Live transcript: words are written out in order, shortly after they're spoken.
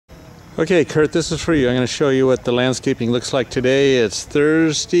Okay, Kurt, this is for you. I'm going to show you what the landscaping looks like today. It's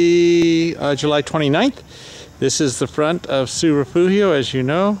Thursday, July 29th. This is the front of Refugio, as you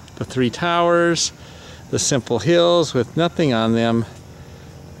know. The three towers, the simple hills with nothing on them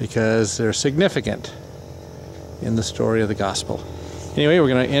because they're significant in the story of the gospel. Anyway, we're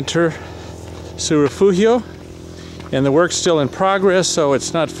going to enter Refugio, and the work's still in progress, so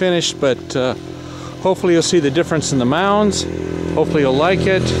it's not finished, but hopefully you'll see the difference in the mounds. Hopefully you'll like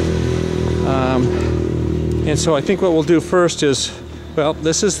it. And so I think what we'll do first is, well,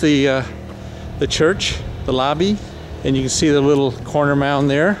 this is the church, the lobby, and you can see the little corner mound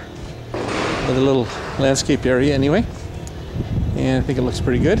there, or the little landscape area anyway. And I think it looks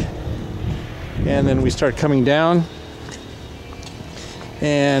pretty good. And then we start coming down,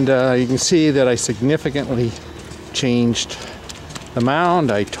 and you can see that I significantly changed the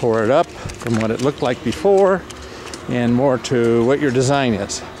mound. I tore it up from what it looked like before and more to what your design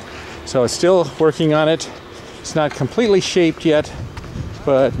is. So it's still working on it. It's not completely shaped yet,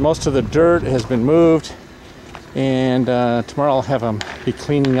 but most of the dirt has been moved, and tomorrow I'll have them be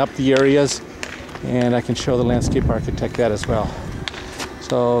cleaning up the areas, and I can show the landscape architect that as well.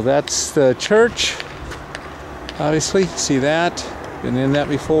 So that's the church, obviously. See that? Been in that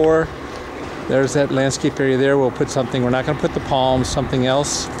before. There's that landscape area there. We'll put something. We're not going to put the palms, something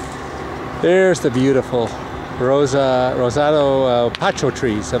else. There's the beautiful rosado pacho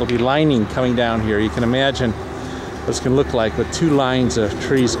trees that'll be lining coming down here. You can imagine what it's going to look like with two lines of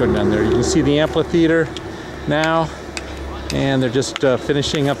trees going down there. You can see the amphitheater now, and they're just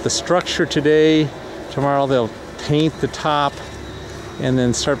finishing up the structure today. Tomorrow they'll paint the top and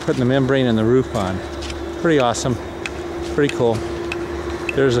then start putting the membrane and the roof on. Pretty awesome, pretty cool.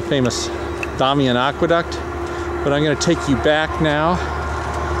 There's a famous Damian aqueduct, but I'm going to take you back now,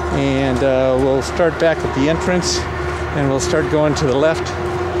 and we'll start back at the entrance, and we'll start going to the left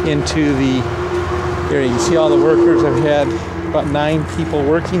into the area. You can see all the workers. I've had about 9 people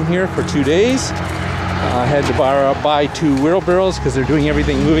working here for 2 days. I had to buy 2 wheelbarrows because they're doing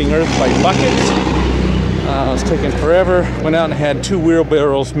everything, moving earth by buckets. It was taking forever. Went out and had 2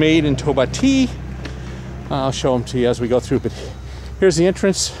 wheelbarrows made into a bati. I'll show them to you as we go through, but here's the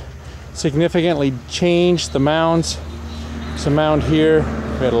entrance. Significantly changed the mounds. There's a mound here.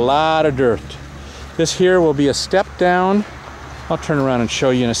 We had a lot of dirt. This here will be a step down. I'll turn around and show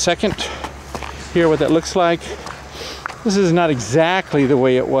you in a second here what that looks like. This is not exactly the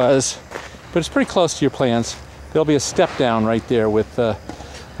way it was, but it's pretty close to your plans. There'll be a step down right there with the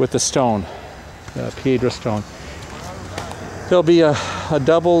stone, piedra stone. There'll be a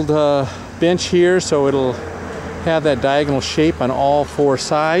doubled bench here, so it'll have that diagonal shape on all 4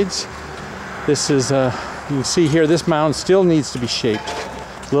 sides. This is, you can see here, this mound still needs to be shaped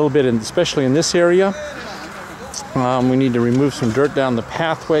a little bit, especially in this area. We need to remove some dirt down the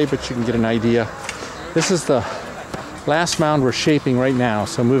pathway, but you can get an idea. This is the last mound we're shaping right now,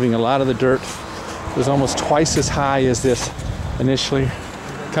 so moving a lot of the dirt. It was almost twice as high as this initially.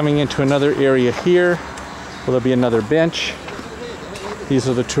 Coming into another area here, well, there'll be another bench. These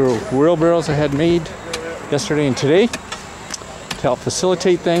are the 2 wheelbarrows I had made yesterday and today to help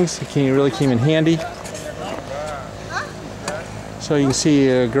facilitate things. It really came in handy. So you can see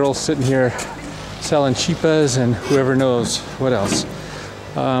a girl sitting here selling chipas and whoever knows what else.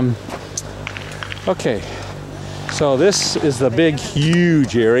 Okay, so this is the big,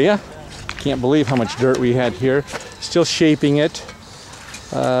 huge area. Can't believe how much dirt we had here. Still shaping it,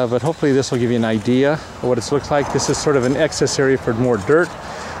 but hopefully this will give you an idea of what it looks like. This is sort of an excess area for more dirt,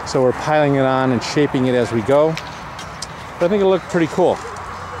 so we're piling it on and shaping it as we go. But I think it'll look pretty cool.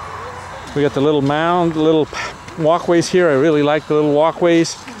 We got the little mound, little walkways here. I really like the little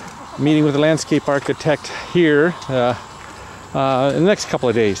walkways. Meeting with the landscape architect here in the next couple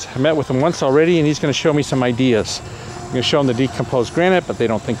of days. I met with him once already, and he's going to show me some ideas. I'm going to show him the decomposed granite, but they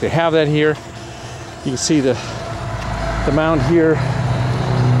don't think they have that here. You can see the mound here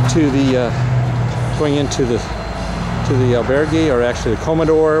to the going into the albergue, or actually the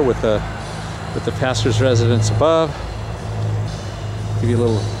comedor, with the pastor's residence above. Give you a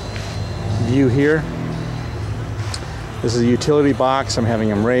little view here. This is a utility box. I'm having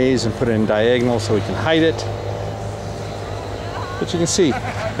them raise and put it in diagonal so we can hide it. But you can see,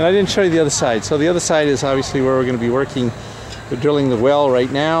 and I didn't show you the other side. So the other side is obviously where we're going to be working. We're drilling the well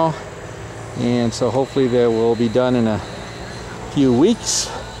right now, and so hopefully that will be done in a few weeks,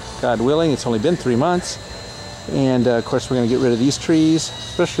 God willing. It's only been 3 months, and of course we're going to get rid of these trees,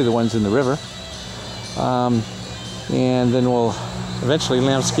 especially the ones in the river, and then we'll eventually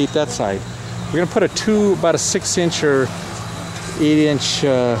landscape that side. We're going to put about a 6-inch or 8-inch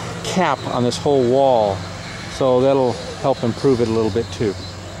cap on this whole wall, so that'll help improve it a little bit too.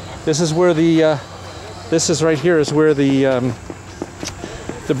 This is where the this is right here is where the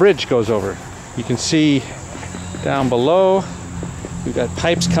bridge goes over. You can see down below we've got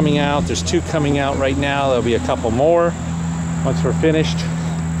pipes coming out. There's 2 coming out right now. There'll be a couple more once we're finished.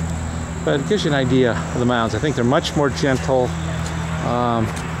 But it gives you an idea of the mounds. I think they're much more gentle.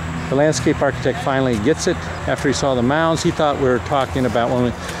 The landscape architect finally gets it after he saw the mounds. He thought we were talking about,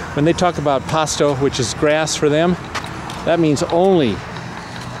 when they talk about pasto, which is grass for them, that means only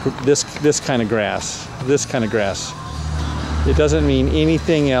this kind of grass, It doesn't mean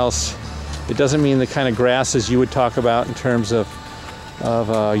anything else. It doesn't mean the kind of grasses you would talk about in terms of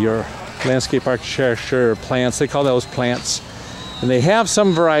your landscape architecture or plants. They call those plants. And they have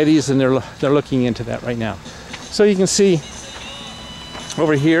some varieties, and they're looking into that right now. So you can see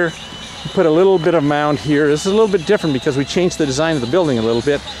over here, we put a little bit of mound here. This is a little bit different because we changed the design of the building a little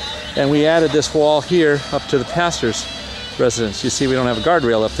bit, and we added this wall here up to the pastor's residence. You see we don't have a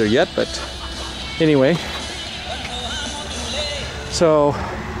guardrail up there yet, but anyway. So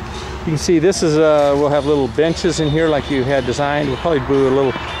you can see this is, we'll have little benches in here like you had designed. We'll probably do a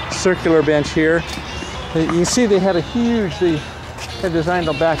little circular bench here. You can see they had a huge, they had designed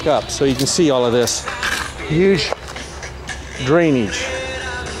to back up, so you can see all of this huge drainage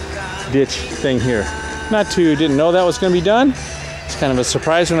ditch thing here. Didn't know that was going to be done. It's kind of a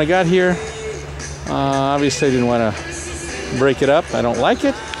surprise when I got here. Obviously I didn't want to break it up. I don't like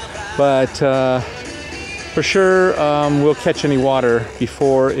it, but for sure we'll catch any water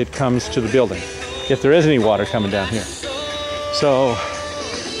before it comes to the building, if there is any water coming down here. So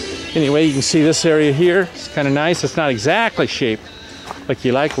anyway, you can see this area here. It's kind of nice. It's not exactly shaped like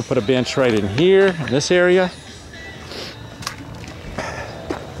you like. We'll put a bench right in here in this area,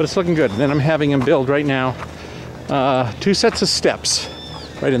 but it's looking good. And then I'm having them build right now 2 sets of steps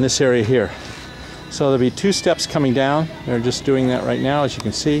right in this area here. So there'll be 2 steps coming down. They're just doing that right now, as you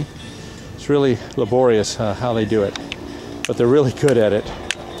can see. It's really laborious how they do it, but they're really good at it.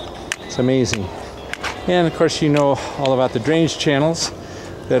 It's amazing. And of course, you know all about the drainage channels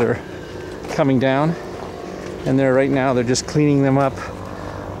that are coming down, and right now they're just cleaning them up,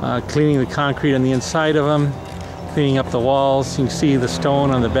 cleaning the concrete on the inside of them, cleaning up the walls. You can see the stone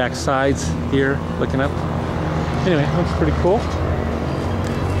on the back sides here looking up. Anyway, looks pretty cool.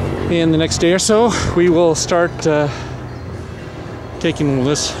 And the next day or so we will start taking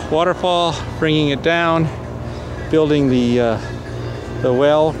this waterfall, bringing it down, building the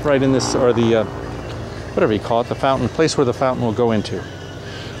well right in this, or the whatever you call it, the fountain, the place where the fountain will go into.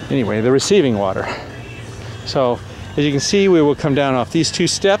 Anyway, the receiving water. So as you can see, we will come down off these 2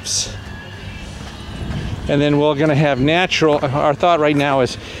 steps, and then we're going to have natural. Our thought right now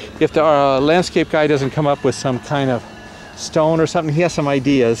is, if the landscape guy doesn't come up with some kind of stone or something, he has some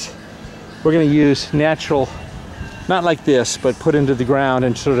ideas, we're going to use natural, not like this, but put into the ground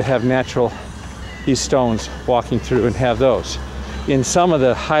and sort of have natural, these stones walking through, and have those in some of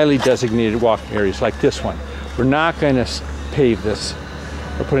the highly designated walking areas like this one. We're not going to pave this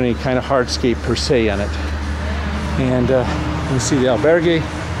or put any kind of hardscape per se on it. And you can see the albergue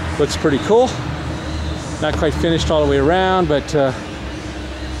looks pretty cool. Not quite finished all the way around, but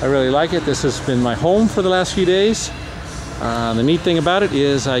I really like it. This has been my home for the last few days. The neat thing about it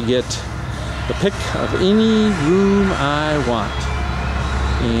is I get the pick of any room I want,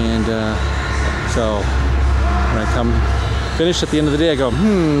 and so when I come finish at the end of the day, I go,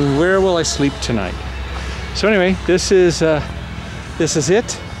 where will I sleep tonight? So anyway, this is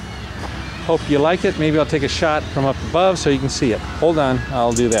it. Hope you like it. Maybe I'll take a shot from up above so you can see it. Hold on,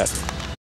 I'll do that.